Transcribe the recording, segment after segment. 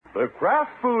The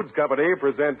Kraft Foods Company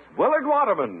presents Willard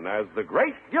Waterman as the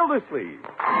Great Gildersleeve.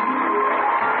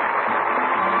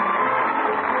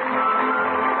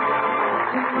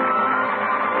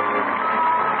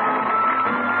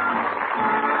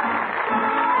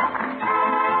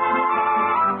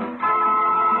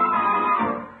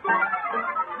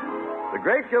 The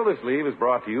Great Gildersleeve is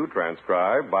brought to you,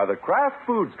 transcribed by the Kraft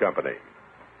Foods Company.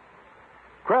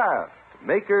 Kraft,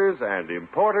 makers and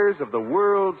importers of the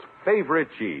world's favorite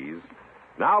cheese,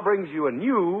 now brings you a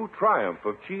new triumph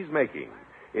of cheese making.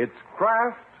 It's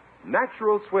Kraft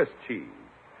Natural Swiss cheese,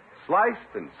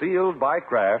 sliced and sealed by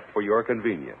Kraft for your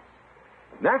convenience.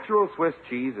 Natural Swiss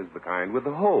cheese is the kind with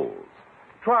the holes.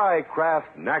 Try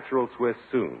Kraft Natural Swiss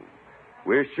soon.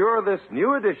 We're sure this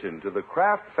new addition to the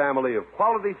Kraft family of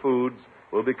quality foods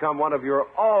will become one of your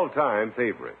all-time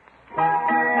favorites.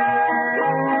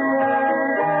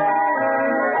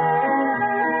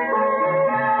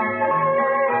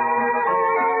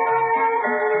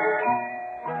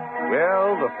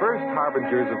 Well, the first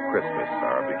harbingers of Christmas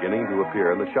are beginning to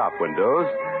appear in the shop windows,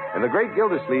 and the Great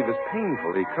Gildersleeve is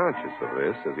painfully conscious of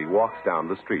this as he walks down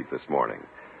the street this morning.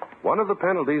 One of the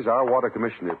penalties our water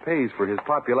commissioner pays for his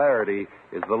popularity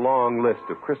is the long list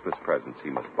of Christmas presents he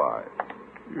must buy.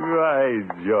 Right,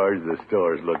 George, the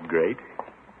stores look great.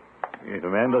 If a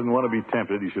man doesn't want to be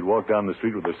tempted, he should walk down the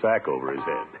street with a sack over his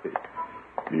head.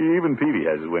 Even Peavy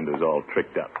has his windows all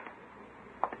tricked up.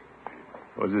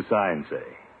 What does the sign say?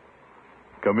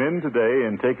 Come in today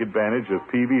and take advantage of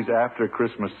Peavy's after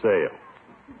Christmas sale.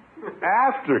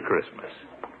 After Christmas?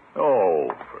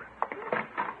 Oh,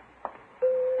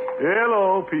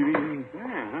 hello, Peavy.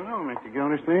 Yeah, hello, Mr.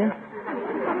 Gildersleeve.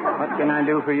 What can I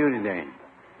do for you today?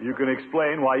 You can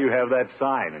explain why you have that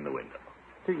sign in the window.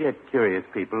 To get curious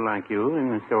people like you in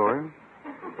the store.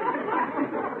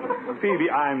 Peavy,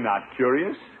 I'm not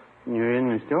curious. You're in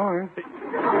the store.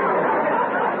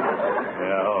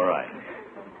 Yeah, all right.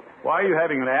 Why are you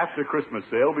having an after-Christmas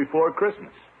sale before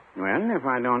Christmas? Well, if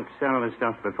I don't sell the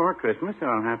stuff before Christmas,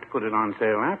 I'll have to put it on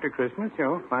sale after Christmas,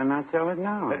 so why not sell it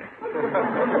now?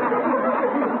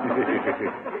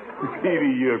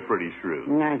 Peavy, you're pretty shrewd.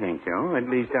 I think so. At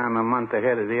least I'm a month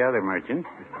ahead of the other merchants.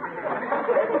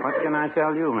 What can I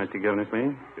tell you, Mr.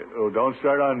 Gildersleeve? Oh, don't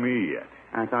start on me yet.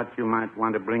 I thought you might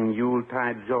want to bring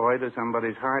Yuletide joy to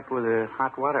somebody's heart with a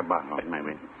hot water bottle,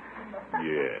 maybe.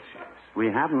 Yes. We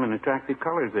have them in attractive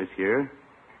colors this year.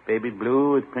 Baby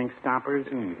blue with pink stoppers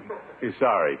and...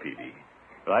 Sorry, Peavy,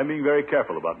 but I'm being very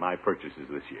careful about my purchases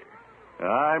this year.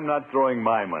 I'm not throwing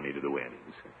my money to the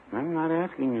winds. I'm not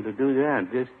asking you to do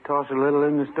that. Just toss a little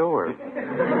in the store.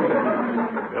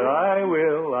 I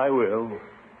will.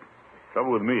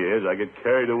 Trouble with me is I get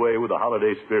carried away with the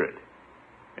holiday spirit.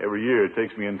 Every year it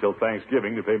takes me until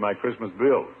Thanksgiving to pay my Christmas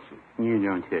bills. You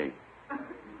don't say.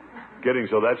 Getting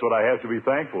so that's what I have to be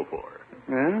thankful for.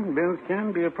 Well, bills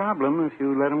can be a problem if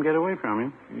you let them get away from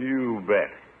you. You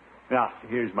bet. Now,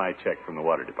 here's my check from the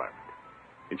water department.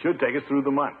 It should take us through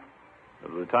the month.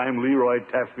 By the time Leroy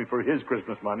taps me for his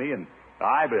Christmas money and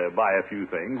I buy a few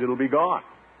things, it'll be gone.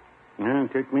 Well,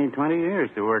 it took me 20 years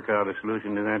to work out a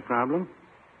solution to that problem.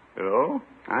 Oh?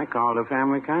 I called a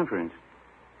family conference.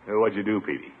 What'd you do,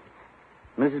 Peavy?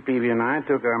 Mrs. Peavy and I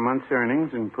took our month's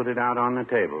earnings and put it out on the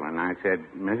table. And I said,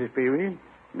 Mrs. Peavy,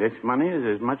 this money is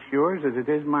as much yours as it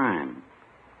is mine.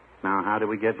 Now, how do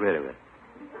we get rid of it?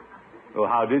 Well,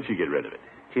 how did she get rid of it?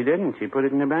 She didn't. She put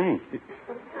it in the bank.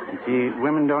 See,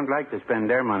 women don't like to spend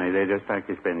their money. They just like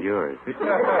to spend yours. That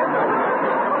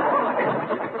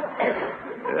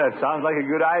sounds like a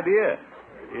good idea.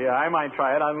 Yeah, I might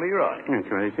try it on Leroy. That's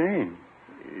what I say.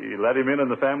 You let him in on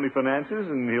the family finances,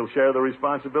 and he'll share the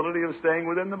responsibility of staying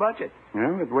within the budget.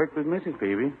 Well, it worked with Mrs.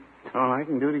 Peavy. It's all I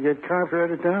can do to get Carter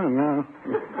out of town now.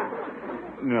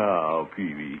 No,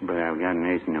 Peavy. But I've got an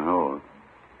ace in the hole.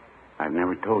 I've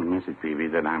never told Mrs. Peavy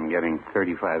that I'm getting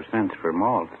 35 cents for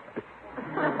malt.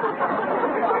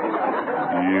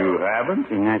 You haven't?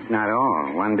 And that's not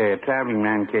all. One day a traveling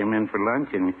man came in for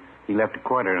lunch, and he left a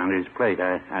quarter under his plate.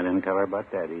 I didn't tell her about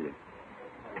that either.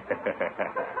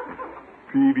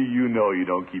 Peavy, you know you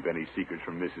don't keep any secrets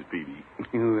from Mrs. Peavy.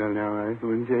 Well, no, I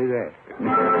wouldn't say that.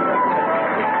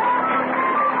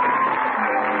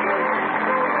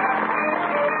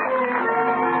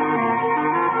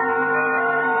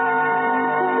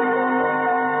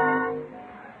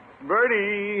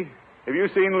 Bertie, have you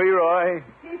seen Leroy?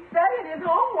 He's studying his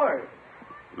homework.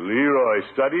 Leroy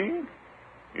studying?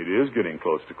 It is getting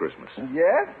close to Christmas.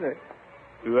 Yes, sir.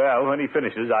 Well, when he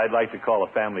finishes, I'd like to call a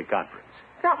family conference.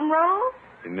 Something wrong?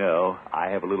 No, I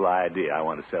have a little idea I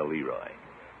want to sell Leroy.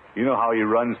 You know how he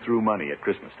runs through money at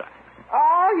Christmas time.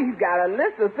 Oh, he's got a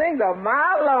list of things a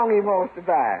mile long he wants to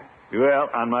buy. Well,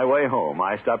 on my way home,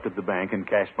 I stopped at the bank and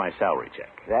cashed my salary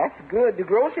check. That's good. The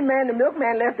grocery man and the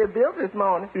milkman left their bills this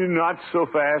morning. Not so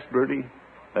fast, Bertie.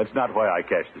 That's not why I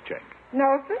cashed the check.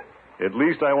 No, sir? At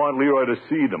least I want Leroy to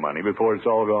see the money before it's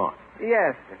all gone.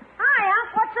 Yes, sir. Hi,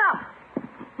 Unc. What's up?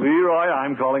 Leroy,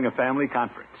 I'm calling a family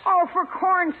conference. Oh, for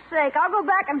corn's sake. I'll go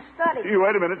back and study. You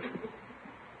wait a minute.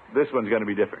 This one's going to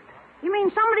be different. You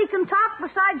mean somebody can talk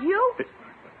besides you?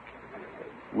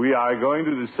 We are going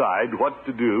to decide what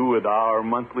to do with our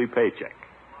monthly paycheck.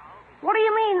 What do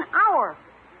you mean, our?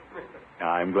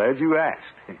 I'm glad you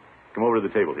asked. Come over to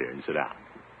the table here and sit down.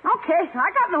 Okay,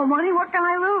 I got no money. What can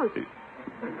I lose?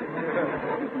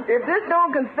 If this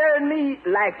don't concern me,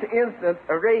 like, for instance,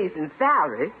 a raise in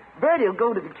salary, Bertie will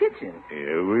go to the kitchen.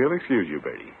 We'll excuse you,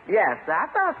 Bertie. Yes, I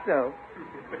thought so.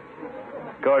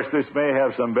 Of course, this may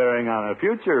have some bearing on a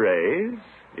future raise,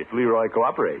 if Leroy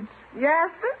cooperates.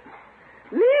 Yes, sir?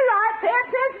 Leroy, pay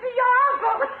attention to your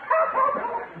uncle.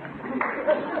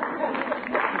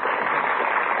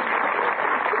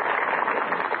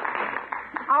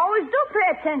 I always do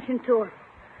pay attention to her.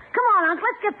 Come on, Unc,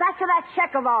 let's get back to that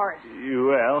check of ours.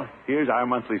 Well, here's our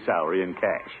monthly salary in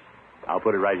cash. I'll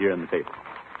put it right here on the table.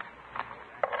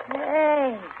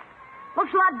 Hey,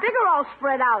 looks a lot bigger all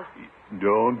spread out.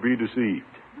 Don't be deceived.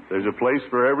 There's a place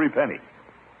for every penny.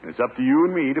 And it's up to you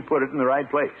and me to put it in the right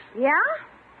place. Yeah?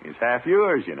 It's half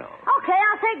yours, you know. Okay,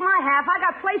 I'll take my half. I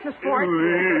got places for it.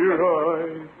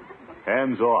 Leroy.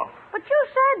 Hands off. But you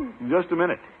said... Just a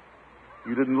minute.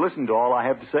 You didn't listen to all I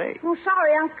have to say. Oh,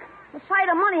 sorry, Unc. The sight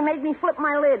of money made me flip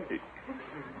my lid.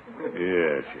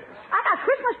 Yes. I got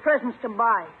Christmas presents to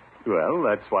buy. Well,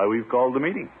 that's why we've called the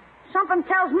meeting. Something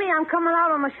tells me I'm coming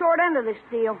out on the short end of this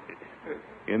deal.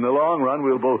 In the long run,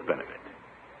 we'll both benefit.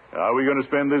 Are we going to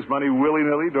spend this money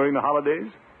willy-nilly during the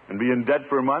holidays and be in debt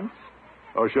for months?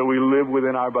 Or shall we live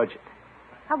within our budget?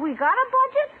 Have we got a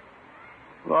budget?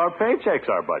 Well, our paycheck's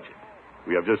our budget.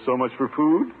 We have just so much for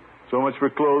food, so much for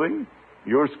clothing,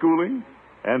 your schooling,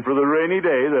 and for the rainy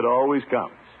day that always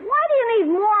comes. Why do you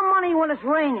need more money when it's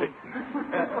raining?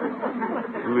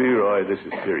 Leroy, this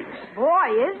is serious.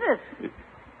 Boy, is it?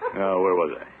 Now, where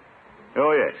was I?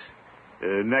 Oh, yes.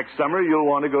 Next summer, you'll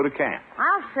want to go to camp.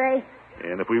 I'll say.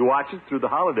 And if we watch it through the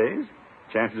holidays,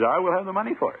 chances are we'll have the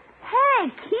money for it. Hey,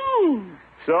 Keen.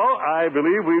 So, I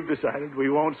believe we've decided we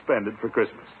won't spend it for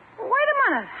Christmas. Wait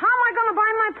a minute. How am I going to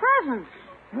buy my presents?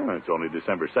 Well, it's only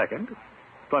December 2nd.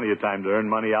 Plenty of time to earn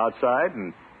money outside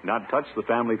and not touch the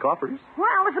family coffers.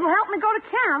 Well, if it'll help me go to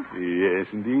camp. Yes,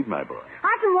 indeed, my boy.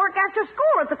 I can work after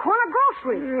school at the corner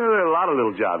grocery. There are a lot of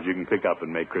little jobs you can pick up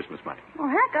and make Christmas money. Well,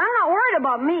 heck, I'm not worried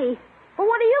about me. But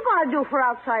what are you going to do for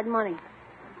outside money?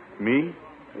 Me?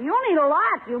 You'll need a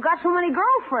lot. You've got so many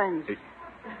girlfriends.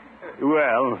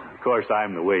 Well, of course,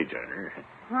 I'm the wage earner.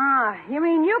 Ah, you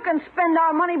mean you can spend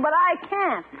our money, but I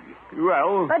can't?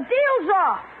 Well... The deal's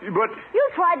off. But... You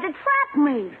tried to trap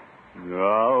me.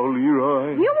 No,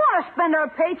 Leroy. You want to spend our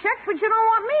paychecks, but you don't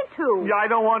want me to. Yeah, I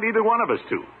don't want either one of us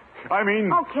to. I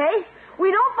mean... Okay.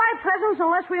 We don't buy presents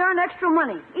unless we earn extra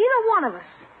money. Either one of us.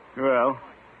 Well,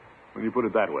 when you put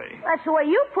it that way. That's the way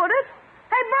you put it.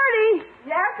 Hey, Bertie.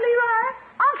 Yes, Leroy?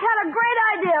 Unc had a great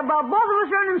idea about both of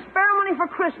us earning spare money for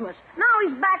Christmas. Now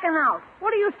he's backing out.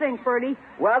 What do you think, Bertie?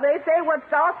 Well, they say what's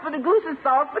sauce for the goose is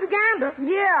sauce for the gander.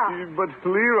 Yeah. But,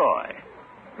 Leroy,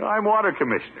 I'm water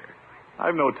commissioner.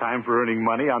 I've no time for earning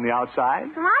money on the outside.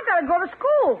 And I got to go to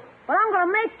school. But I'm going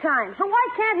to make time. So why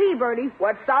can't he, Bertie?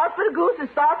 What's sauce for the goose is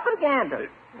sauce for the gander.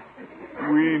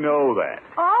 We know that.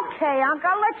 Okay, Unc,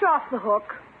 I'll let you off the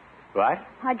hook. What?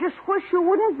 I just wish you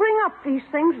wouldn't bring up these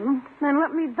things and then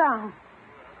let me down.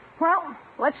 Well,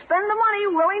 let's spend the money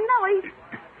willy-nilly.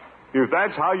 If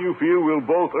that's how you feel, we'll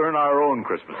both earn our own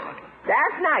Christmas money.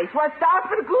 That's nice. What's sauce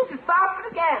for the goose is sauce for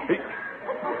the gander.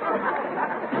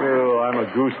 Oh, I'm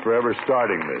a goose for ever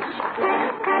starting this.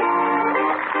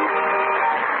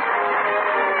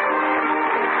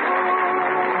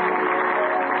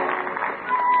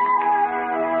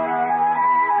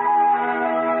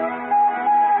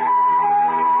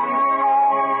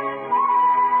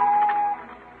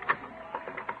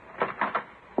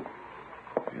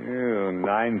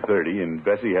 9:30, and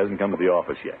Bessie hasn't come to the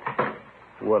office yet.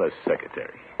 What a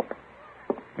secretary.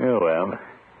 Oh, well,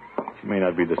 she may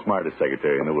not be the smartest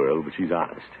secretary in the world, but she's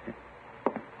honest.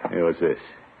 Hey, what's this?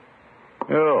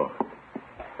 Oh,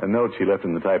 a note she left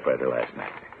in the typewriter last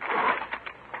night.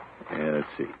 Yeah,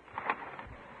 let's see.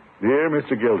 Dear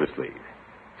Mr. Gildersleeve,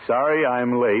 sorry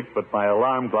I'm late, but my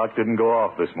alarm clock didn't go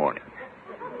off this morning.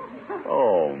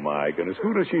 Oh, my goodness.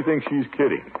 Who does she think she's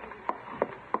kidding?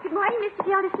 Good morning, Mr.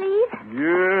 Gildersleeve.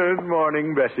 Good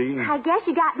morning, Bessie. I guess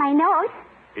you got my note.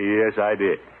 Yes, I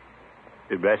did.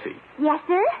 Bessie, Yes,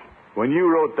 sir? when you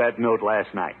wrote that note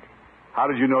last night, how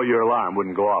did you know your alarm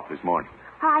wouldn't go off this morning?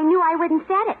 I knew I wouldn't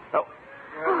set it. Oh,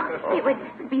 Oh, it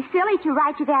would be silly to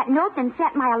write you that note and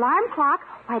set my alarm clock.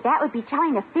 Why, that would be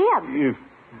telling a fib.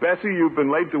 Bessie, you've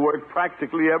been late to work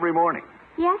practically every morning.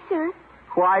 Yes, sir.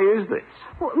 Why is this?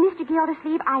 Well, Mr.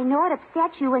 Gildersleeve, I know it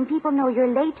upsets you when people know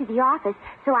you're late to the office,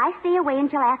 so I stay away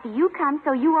until after you come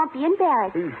so you won't be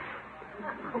embarrassed.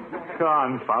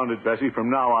 Confound it, Bessie. From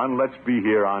now on, let's be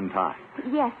here on time.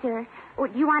 Yes, sir.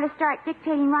 Well, do you want to start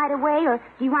dictating right away, or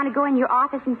do you want to go in your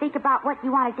office and think about what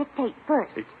you want to dictate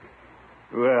first?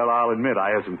 Well, I'll admit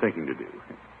I have some thinking to do.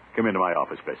 Come into my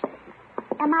office, Bessie.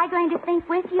 Am I going to think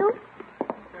with you?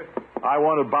 I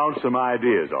want to bounce some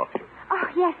ideas off you. Oh,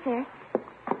 yes, sir.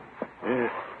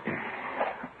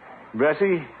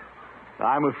 Bessie,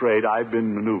 I'm afraid I've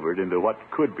been maneuvered into what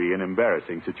could be an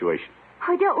embarrassing situation.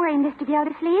 Oh, don't worry, Mr.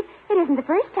 Gildersleeve. It isn't the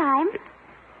first time.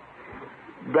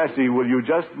 Bessie, will you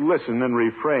just listen and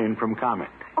refrain from comment?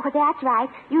 Oh, that's right.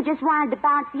 You just wanted to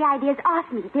bounce the ideas off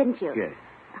me, didn't you? Yes.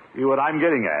 What I'm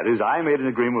getting at is I made an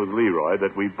agreement with Leroy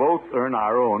that we both earn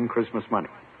our own Christmas money.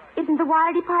 Isn't the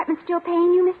water department still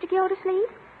paying you, Mr. Gildersleeve?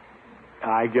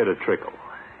 I get a trickle.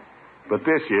 But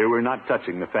this year, we're not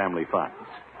touching the family funds.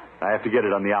 I have to get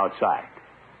it on the outside.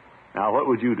 Now, what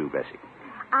would you do, Bessie?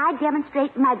 I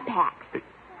demonstrate mud packs.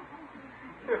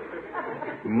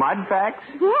 Mud packs?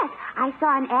 Yes, I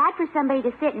saw an ad for somebody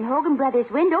to sit in Hogan Brothers'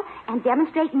 window and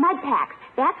demonstrate mud packs.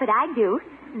 That's what I'd do.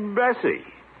 Bessie,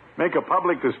 make a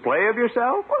public display of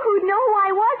yourself? Well, who'd know who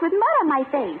I was with mud on my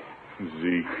face?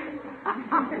 Zeke.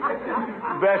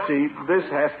 Bessie, this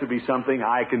has to be something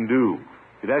I can do.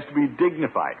 It has to be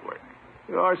dignified work.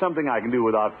 Or something I can do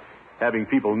without having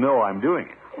people know I'm doing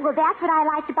it. Well, that's what I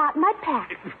liked about mud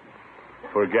packs.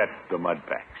 Forget the mud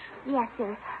packs. Yes,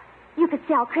 sir. You could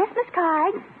sell Christmas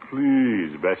cards.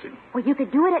 Please, Bessie. Well, you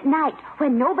could do it at night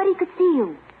when nobody could see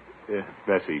you.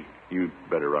 Bessie, you'd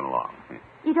better run along.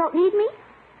 You don't need me?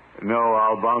 No,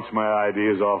 I'll bounce my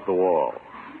ideas off the wall.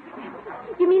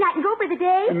 You mean I can go for the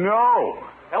day? No!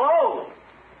 Hello?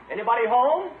 Anybody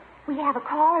home? We have a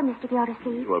caller, Mr.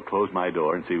 Gildersleeve. Well, close my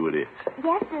door and see who it is.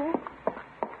 Yes, sir.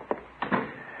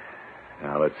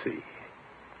 Now, let's see.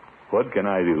 What can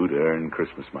I do to earn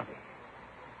Christmas money?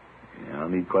 I'll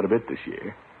need quite a bit this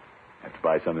year. I have to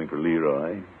buy something for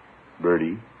Leroy,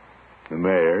 Bertie, the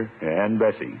mayor, and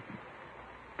Bessie,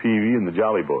 Peavy and the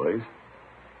Jolly Boys.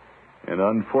 And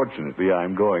unfortunately,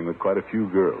 I'm going with quite a few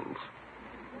girls.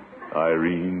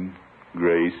 Irene,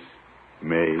 Grace,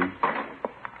 May.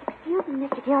 Excuse me,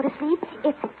 Mr. Gildersleeve.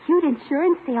 It's a cute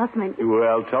insurance salesman.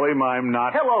 Well, tell him I'm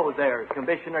not... Hello there,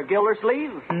 Commissioner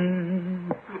Gildersleeve.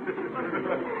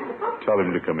 Tell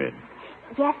him to come in.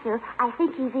 Yes, sir. I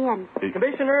think he's in.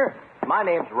 Commissioner, my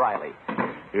name's Riley.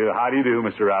 How do you do,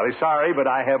 Mr. Riley? Sorry, but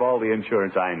I have all the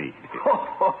insurance I need.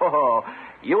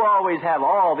 You always have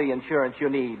all the insurance you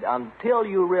need until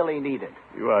you really need it.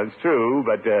 Well, it's true,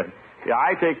 but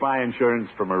I take my insurance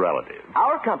from a relative.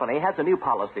 Our company has a new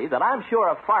policy that I'm sure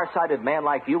a far-sighted man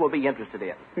like you will be interested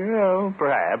in. Well,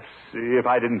 perhaps, if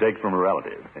I didn't take from a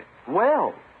relative.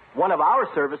 Well, one of our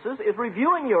services is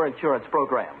reviewing your insurance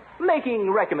program,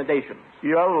 making recommendations.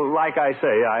 Like I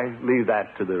say, I leave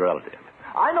that to the relative.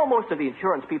 I know most of the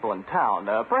insurance people in town.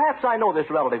 Perhaps I know this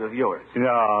relative of yours.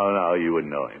 No, you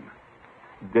wouldn't know him.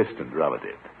 Distant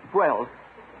relative. Well,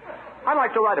 I'd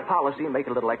like to write a policy and make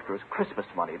a little extra as Christmas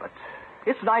money, but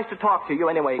it's nice to talk to you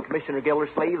anyway, Commissioner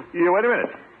Gildersleeve. Wait a minute.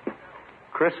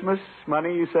 Christmas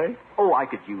money, you say? Oh, I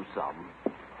could use some.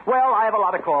 Well, I have a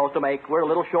lot of calls to make. We're a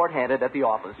little short-handed at the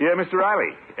office. Yeah, Mr.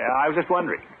 Riley. I was just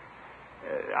wondering.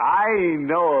 I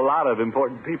know a lot of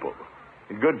important people.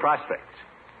 Good prospects.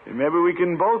 Maybe we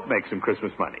can both make some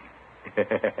Christmas money.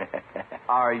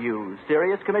 Are you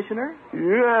serious, Commissioner?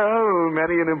 Yeah,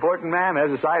 many an important man has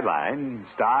a sideline.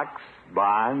 Stocks,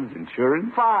 bonds,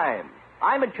 insurance. Fine.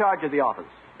 I'm in charge of the office.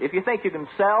 If you think you can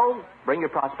sell, bring your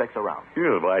prospects around.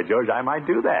 Yeah, by George, I might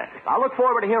do that. I'll look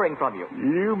forward to hearing from you.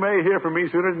 You may hear from me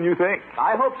sooner than you think.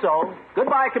 I hope so.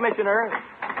 Goodbye, Commissioner.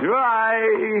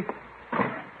 Goodbye.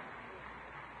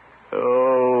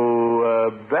 Oh,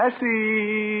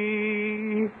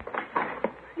 Bessie.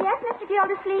 Yes, Mr.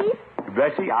 Gildersleeve?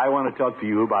 Bessie, I want to talk to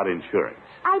you about insurance.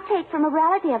 I take from a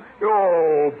relative.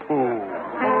 Oh,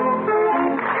 pooh.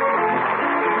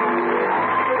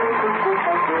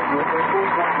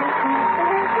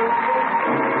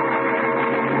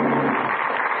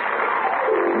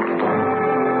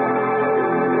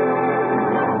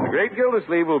 The Great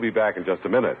Gildersleeve will be back in just a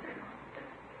minute.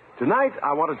 Tonight,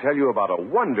 I want to tell you about a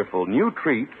wonderful new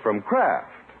treat from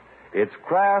Kraft. It's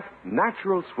Kraft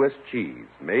Natural Swiss Cheese,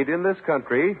 made in this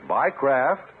country by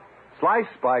Kraft,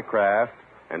 sliced by Kraft,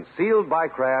 and sealed by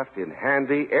Kraft in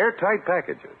handy, airtight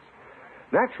packages.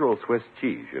 Natural Swiss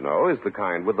cheese, you know, is the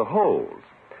kind with the holes.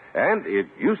 And it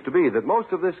used to be that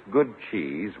most of this good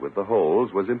cheese with the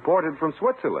holes was imported from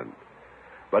Switzerland.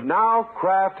 But now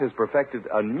Kraft has perfected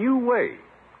a new way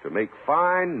to make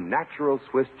fine natural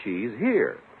Swiss cheese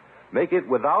here. Make it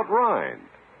without rind.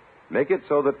 Make it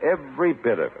so that every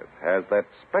bit of it has that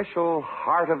special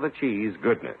heart of the cheese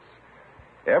goodness.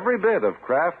 Every bit of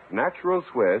Kraft Natural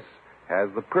Swiss has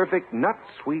the perfect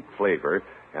nut-sweet flavor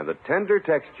and the tender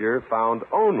texture found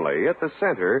only at the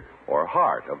center or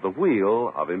heart of the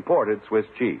wheel of imported Swiss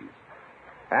cheese.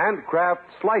 And Kraft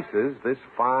slices this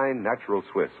fine natural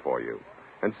Swiss for you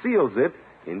and seals it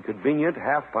in convenient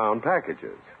half-pound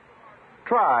packages.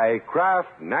 Try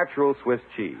Kraft Natural Swiss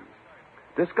cheese.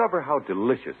 Discover how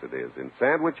delicious it is in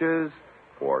sandwiches,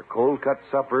 for cold-cut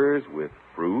suppers, with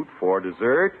fruit for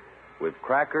dessert, with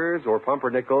crackers or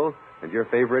pumpernickel, and your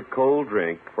favorite cold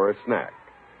drink for a snack.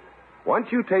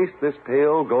 Once you taste this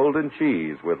pale golden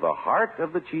cheese with the heart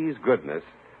of the cheese goodness,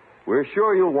 we're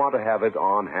sure you'll want to have it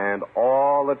on hand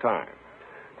all the time.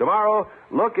 Tomorrow,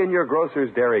 look in your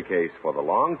grocer's dairy case for the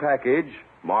long package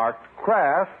marked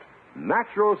Kraft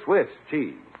Natural Swiss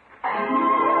Cheese.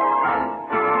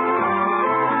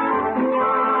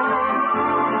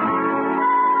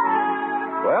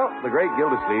 Well, the great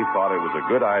Gildersleeve thought it was a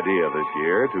good idea this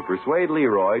year to persuade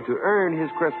Leroy to earn his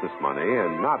Christmas money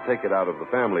and not take it out of the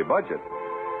family budget.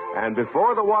 And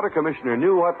before the water commissioner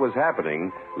knew what was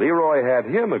happening, Leroy had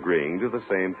him agreeing to the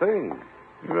same thing.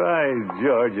 Right,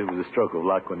 George, it was a stroke of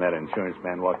luck when that insurance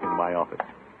man walked into my office.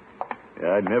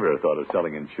 I'd never have thought of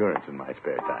selling insurance in my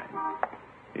spare time.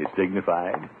 It's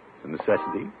dignified, it's a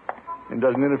necessity, and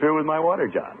doesn't interfere with my water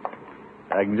job.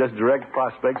 I can just direct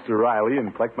prospects to Riley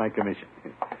and collect my commission.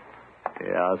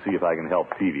 I'll see if I can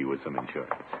help Peavy with some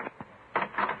insurance.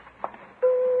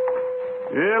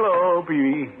 Hello,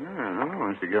 Peavy.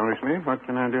 Hello, Mr. Gildersleeve. What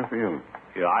can I do for you?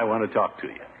 I want to talk to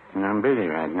you. I'm busy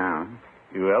right now.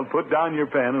 Well, put down your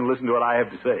pen and listen to what I have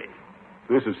to say.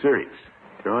 This is serious.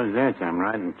 Sure is this. I'm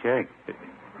writing checks.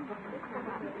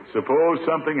 Suppose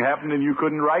something happened and you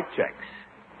couldn't write checks.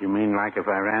 You mean like if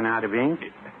I ran out of ink?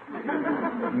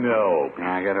 No.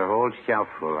 I got a whole shelf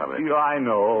full of it. I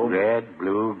know. Red,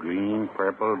 blue, green,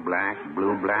 purple, black,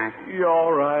 blue, black.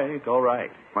 All right, all right.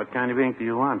 What kind of ink do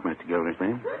you want, Mr.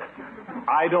 Gildersleeve?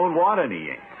 I don't want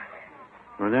any ink.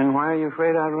 Well, then why are you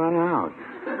afraid I'd run out?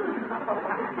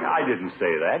 I didn't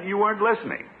say that. You weren't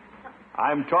listening.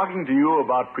 I'm talking to you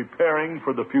about preparing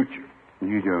for the future.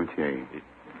 You don't say.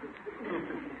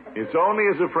 It's only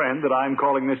as a friend that I'm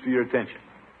calling this to your attention.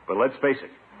 But let's face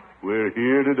it, we're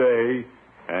here today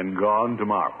and gone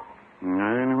tomorrow. I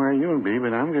don't know where you'll be,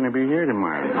 but I'm going to be here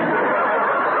tomorrow.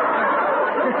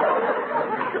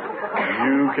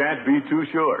 You can't be too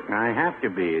sure. I have to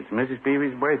be. It's Mrs.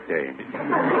 Peavy's birthday.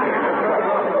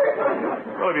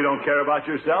 Well, if you don't care about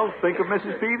yourself, think of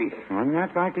Mrs. Peavy. I'm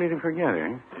not likely to forget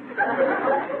her.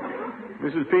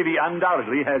 Mrs. Peavy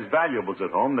undoubtedly has valuables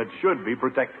at home that should be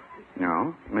protected.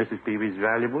 No, Mrs. Peavy's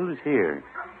valuable is here.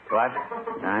 What?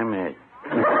 I'm it.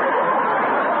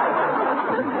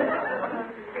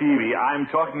 Peavy, I'm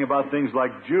talking about things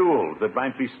like jewels that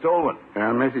might be stolen.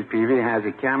 Well, Mrs. Peavy has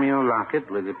a cameo locket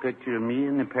with a picture of me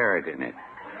and the parrot in it.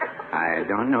 I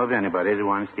don't know of anybody that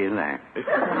wants to steal that.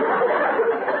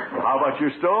 Well, how about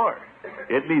your store?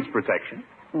 It needs protection.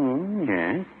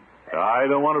 Yes. I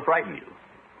don't want to frighten you.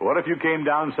 What if you came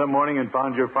down some morning and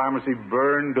found your pharmacy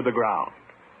burned to the ground?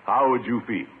 How would you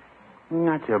feel?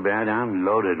 Not so bad. I'm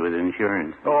loaded with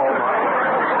insurance. Oh, my.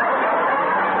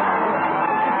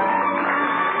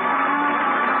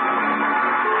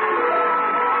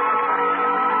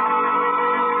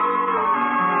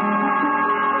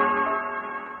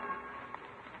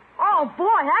 Oh, boy,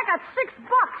 I got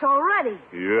 $6 already.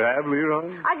 You have,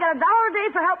 Leroy? I got $1 a day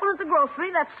for helping at the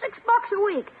grocery. That's $6 a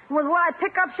week. And with what I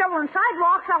pick up shoveling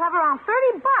sidewalks, I'll have around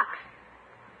 $30.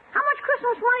 How much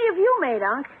Christmas money have you made,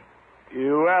 Unc?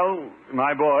 Well,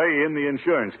 my boy, in the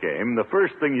insurance game, the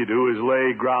first thing you do is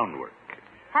lay groundwork.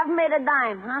 Haven't made a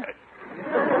dime, huh?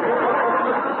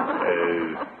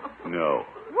 No.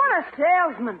 What a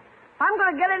salesman. If I'm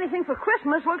going to get anything for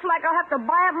Christmas, looks like I'll have to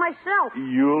buy it myself.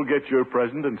 You'll get your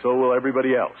present, and so will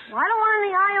everybody else. Well, I don't want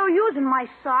any IOUs in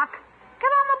my sock. Get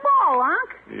on the ball,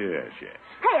 Unc. Yes, yes.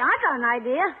 Hey, I got an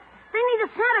idea. They need a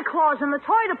Santa Claus in the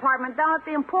toy department down at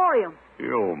the Emporium.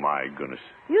 Oh, my goodness.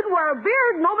 You'd wear a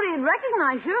beard, nobody'd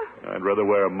recognize you. I'd rather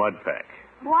wear a mud pack.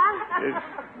 What?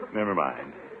 Never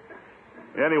mind.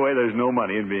 Anyway, there's no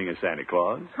money in being a Santa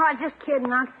Claus. Oh, just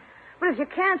kidding, Unc. But if you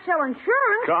can't sell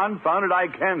insurance... Confound it, I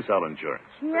can sell insurance.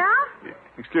 Yeah?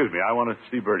 Excuse me, I want to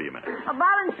see Bertie a minute.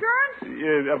 About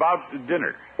insurance? About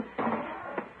dinner.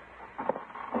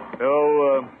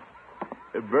 Oh,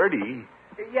 Bertie.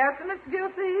 Yes, sir, Mr.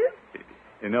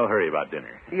 Gildersleeve? No hurry about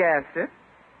dinner. Yes, sir.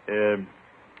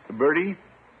 Bertie,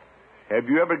 have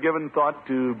you ever given thought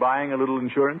to buying a little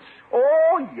insurance?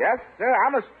 Oh, yes, sir.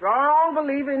 I'm a strong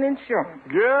believer in insurance.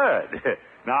 Good.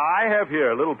 Now, I have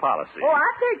here a little policy. Oh,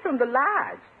 I take from the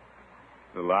lodge.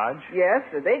 The lodge? Yes,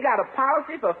 sir. They got a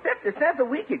policy for 50 cents a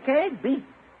week you can't beat.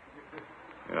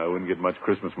 I wouldn't get much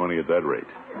Christmas money at that rate.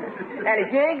 And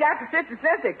if you ain't got the 50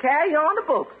 cents, they carry you on the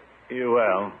books. Yeah,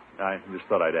 well, I just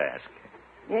thought I'd ask.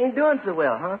 You ain't doing so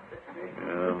well, huh?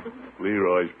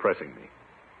 Leroy's pressing me.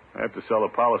 I have to sell a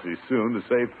policy soon to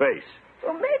save face.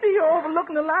 Well, maybe you're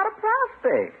overlooking a lot of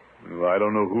prospects. Well, I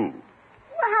don't know who.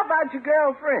 Well, how about your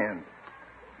girlfriends?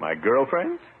 My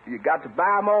girlfriends? You got to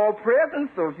buy them all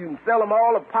presents, so if you can sell them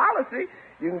all a policy,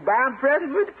 you can buy them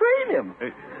presents with the premium.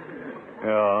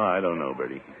 Oh, I don't know,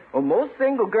 Bertie. Well, most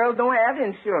single girls don't have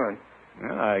insurance.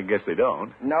 Well, I guess they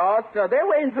don't. No, sir. They're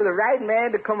waiting for the right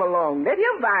man to come along. Let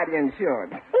him buy the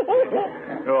insurance.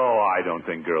 Oh, I don't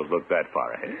think girls look that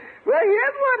far ahead. Well,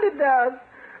 here's one that does.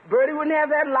 Bertie wouldn't have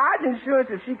that lodge insurance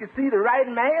if she could see the right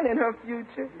man in her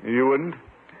future. You wouldn't?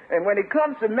 And when it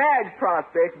comes to marriage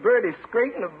prospects, Bertie's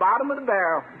scraping the bottom of the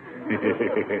barrel.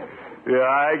 Yeah,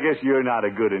 I guess you're not a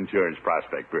good insurance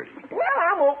prospect, Bertie. Well,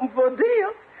 I'm open for a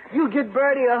deal. You get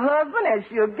Bertie a husband, and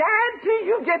she'll guarantee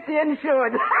you get the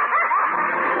insurance.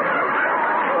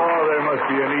 Oh, there must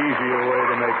be an easier way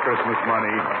to make Christmas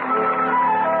money.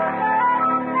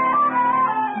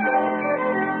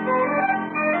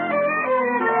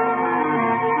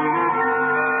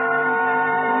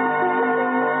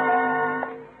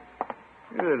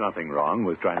 There's nothing wrong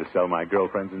with trying to sell my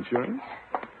girlfriend's insurance.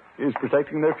 It's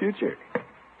protecting their future.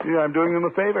 Yeah, I'm doing them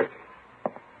a favor.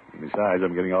 Besides,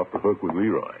 I'm getting off the hook with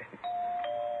Leroy.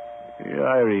 Yeah,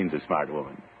 Irene's a smart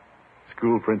woman.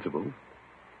 School principal.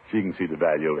 She can see the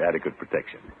value of adequate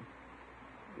protection.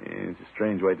 Yeah, it's a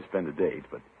strange way to spend a date,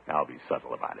 but I'll be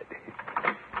subtle about it.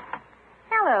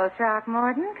 Hello,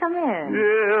 Throckmorton. Come in.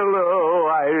 Hello,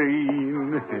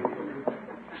 Irene.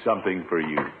 Something for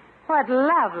you. What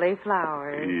lovely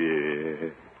flowers. Yeah.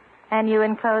 And you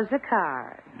enclosed a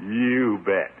card. You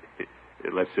bet.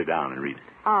 Let's sit down and read it.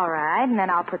 All right, and then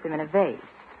I'll put them in a vase.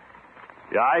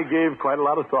 Yeah, I gave quite a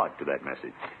lot of thought to that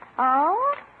message.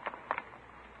 Oh?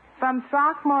 From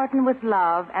Throckmorton with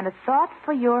love and a thought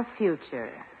for your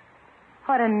future.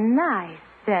 What a nice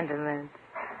sentiment.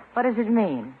 What does it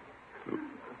mean?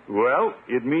 Well,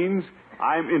 it means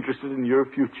I'm interested in your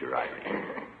future, Irene.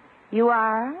 You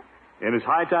are? And it's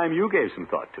high time you gave some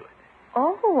thought to it.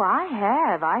 Oh, I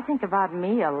have. I think about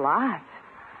me a lot.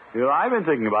 Well, I've been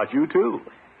thinking about you, too.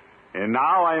 And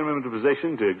now I am in a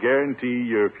position to guarantee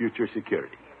your future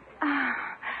security.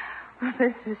 Well,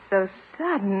 this is so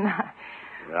sudden.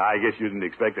 I guess you didn't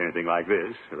expect anything like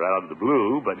this, right out of the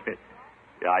blue, but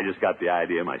I just got the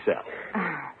idea myself.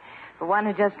 For one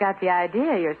who just got the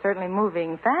idea, you're certainly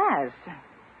moving fast.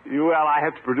 Well, I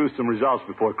have to produce some results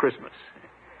before Christmas.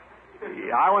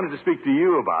 I wanted to speak to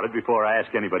you about it before I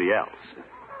ask anybody else.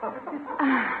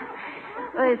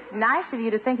 Well, it's nice of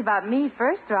you to think about me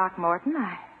first, Throckmorton.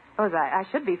 I suppose I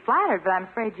should be flattered, but I'm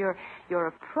afraid your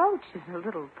approach is a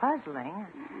little puzzling.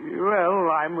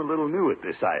 Well, I'm a little new at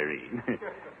this, Irene.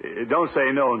 Don't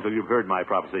say no until you've heard my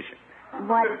proposition.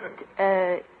 What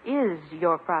is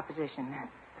your proposition?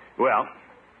 Well,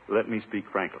 let me speak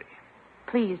frankly.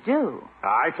 Please do.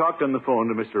 I talked on the phone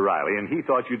to Mr. Riley, and he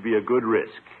thought you'd be a good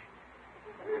risk.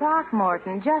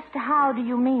 Throckmorton, just how do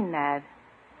you mean that?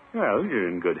 Well, you're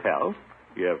in good health.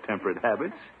 You have temperate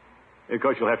habits. Of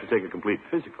course, you'll have to take a complete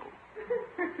physical.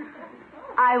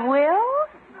 I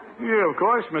will? Yeah, of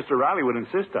course, Mr. Riley would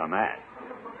insist on that.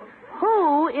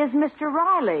 Who is Mr.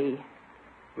 Riley?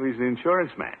 Well, he's the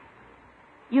insurance man.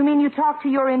 You mean you talk to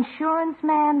your insurance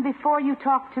man before you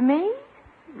talk to me?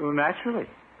 Well, naturally.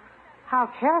 How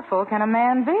careful can a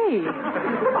man be?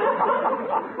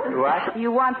 What?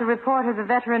 You want the report of the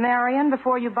veterinarian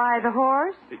before you buy the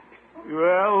horse?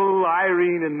 Well,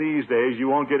 Irene, in these days, you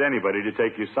won't get anybody to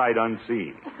take you sight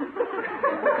unseen.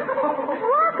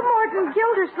 Throckmorton,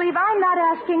 Gildersleeve, I'm not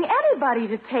asking anybody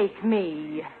to take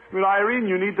me. Well, Irene,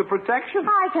 you need the protection.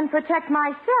 I can protect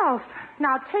myself.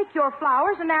 Now take your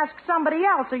flowers and ask somebody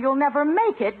else, or you'll never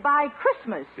make it by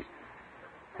Christmas.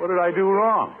 What did I do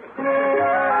wrong?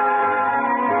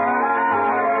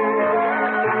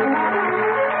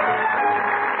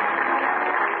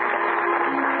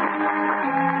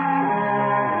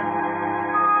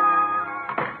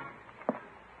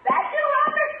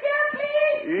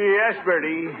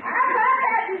 Bertie.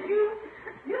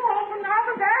 You opened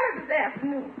our valley this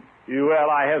afternoon. Well,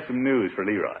 I have some news for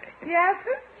Leroy. Yes,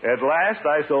 sir? At last,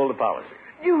 I sold a policy.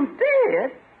 You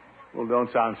did? Well,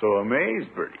 don't sound so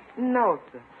amazed, Bertie. No,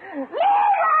 sir. Leroy!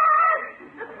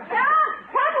 Yeah?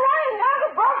 Come running down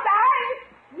the boat, guys.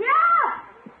 Yeah!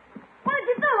 What did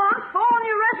you do, Unc? Fall in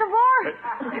your reservoir?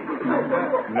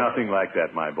 Nothing like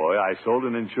that, my boy. I sold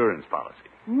an insurance policy.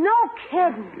 No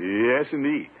kidding. Yes,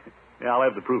 indeed. Yeah, I'll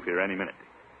have the proof here any minute.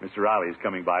 Mr. Riley's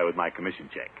coming by with my commission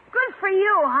check. Good for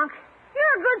you, Unc.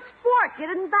 You're a good sport. You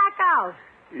didn't back out.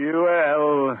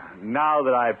 Well, now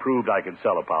that I proved I could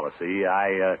sell a policy,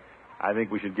 I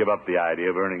think we should give up the idea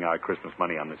of earning our Christmas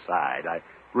money on the side. I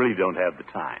really don't have the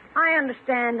time. I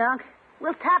understand, Unc.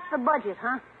 We'll tap the budget,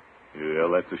 huh?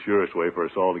 Well, that's the surest way for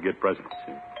us all to get presents.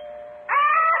 I'll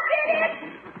get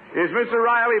it. Is Mr.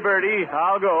 Riley, Bertie?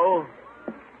 I'll go.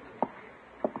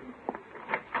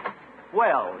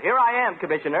 Well, here I am,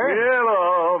 Commissioner.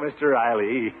 Hello, Mr.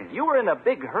 Riley. You were in a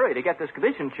big hurry to get this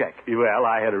commission check. Well,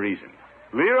 I had a reason.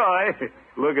 Leroy,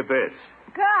 look at this.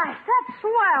 Gosh, that's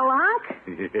swell, Unc.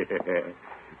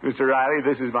 Mr. Riley,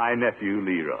 this is my nephew,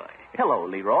 Leroy. Hello,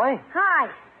 Leroy. Hi.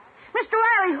 Mr.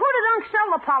 Riley, who did Unc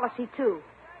sell the policy to?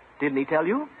 Didn't he tell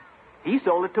you? He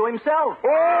sold it to himself.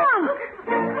 Unc!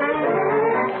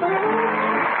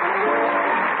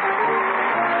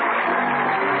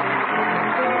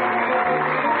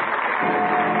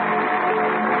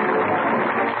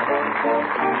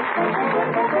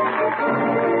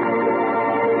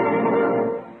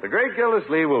 The great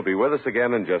Gildersleeve will be with us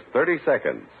again in just 30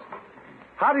 seconds.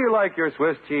 How do you like your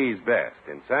Swiss cheese best?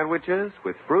 In sandwiches,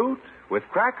 with fruit, with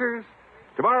crackers?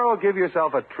 Tomorrow, give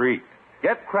yourself a treat.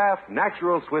 Get Kraft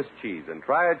Natural Swiss cheese and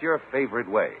try it your favorite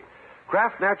way.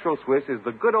 Kraft Natural Swiss is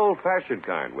the good old-fashioned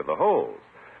kind with the holes,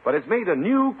 but it's made a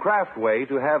new Kraft way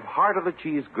to have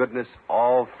heart-of-the-cheese goodness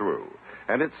all through.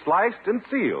 And it's sliced and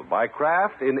sealed by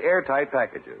Kraft in airtight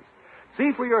packages.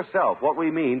 See for yourself what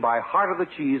we mean by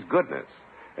heart-of-the-cheese goodness.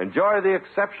 Enjoy the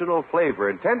exceptional flavor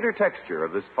and tender texture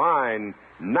of this fine,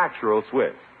 natural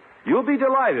Swiss. You'll be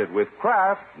delighted with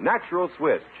Kraft Natural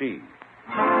Swiss cheese.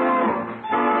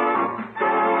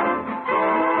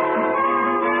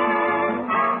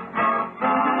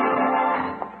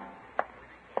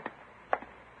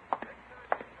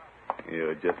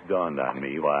 It just dawned on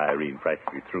me why Irene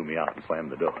practically threw me out and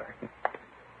slammed the door.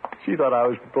 She thought I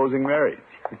was proposing marriage,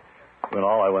 when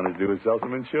all I wanted to do was sell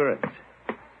some insurance.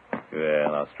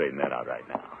 Well, I'll straighten that out right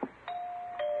now.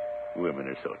 Women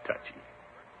are so touchy.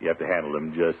 You have to handle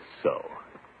them just so.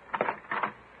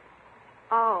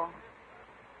 Oh.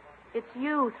 It's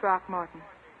you, Throckmorton.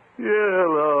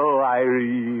 Hello,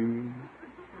 Irene.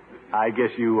 I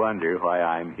guess you wonder why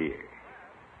I'm here.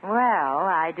 Well,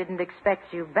 I didn't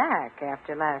expect you back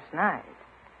after last night.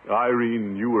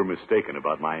 Irene, you were mistaken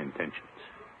about my intentions.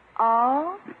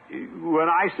 Oh? When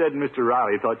I said Mr.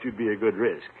 Riley thought you'd be a good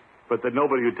risk, but that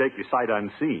nobody would take you sight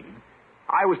unseen,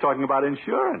 I was talking about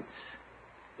insurance.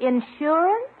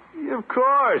 Insurance? Of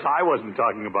course. I wasn't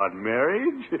talking about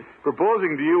marriage.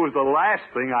 Proposing to you was the last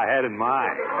thing I had in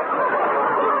mind.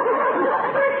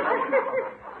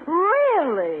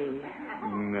 Really?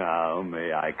 Now,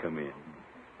 may I come in?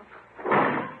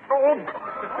 Oh,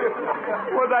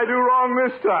 what did I do wrong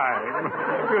this time?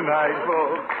 Good night,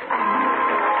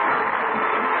 folks.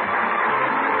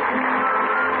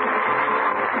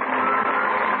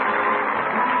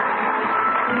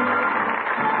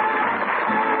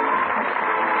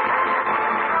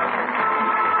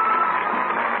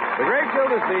 The Great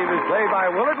Gildersleeve is played by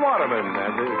Willard Waterman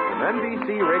and is an NBC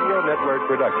Radio Network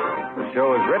production. The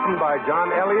show is written by John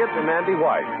Elliott and Andy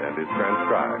White and is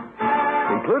transcribed.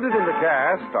 Included in the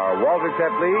cast are Walter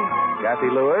Tetley, Kathy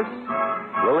Lewis,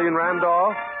 Lillian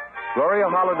Randolph,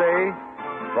 Gloria Holliday,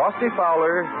 Frosty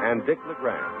Fowler, and Dick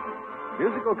LeGrand.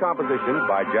 Musical compositions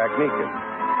by Jack Meakin.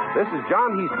 This is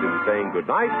John Heaston saying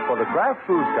goodnight for the Kraft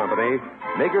Foods Company,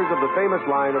 makers of the famous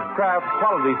line of Kraft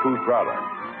quality food products.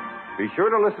 Be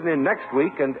sure to listen in next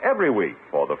week and every week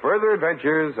for the further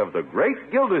adventures of the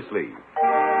Great Gildersleeve.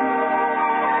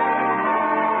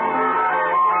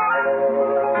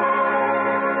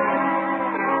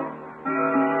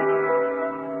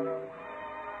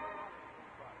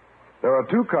 There are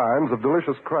two kinds of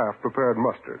delicious Kraft prepared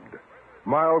mustard.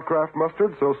 Mild Kraft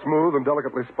mustard, so smooth and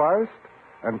delicately spiced,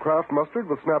 and Kraft mustard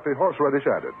with snappy horseradish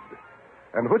added.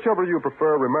 And whichever you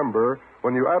prefer, remember,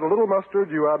 when you add a little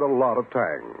mustard, you add a lot of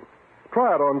tang.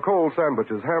 Try it on cold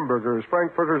sandwiches, hamburgers,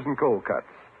 frankfurters, and cold cuts.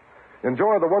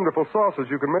 Enjoy the wonderful sauces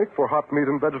you can make for hot meat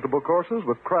and vegetable courses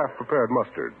with Kraft prepared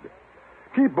mustard.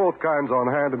 Keep both kinds on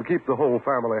hand and keep the whole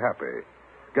family happy.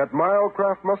 Get mild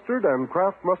Kraft Mustard and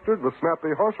Kraft Mustard with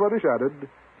snappy horseradish added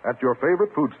at your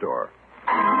favorite food store.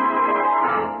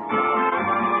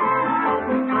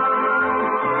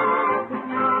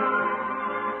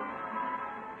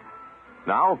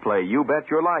 Now play You Bet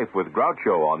Your Life with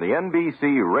Groucho on the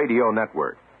NBC Radio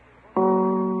Network.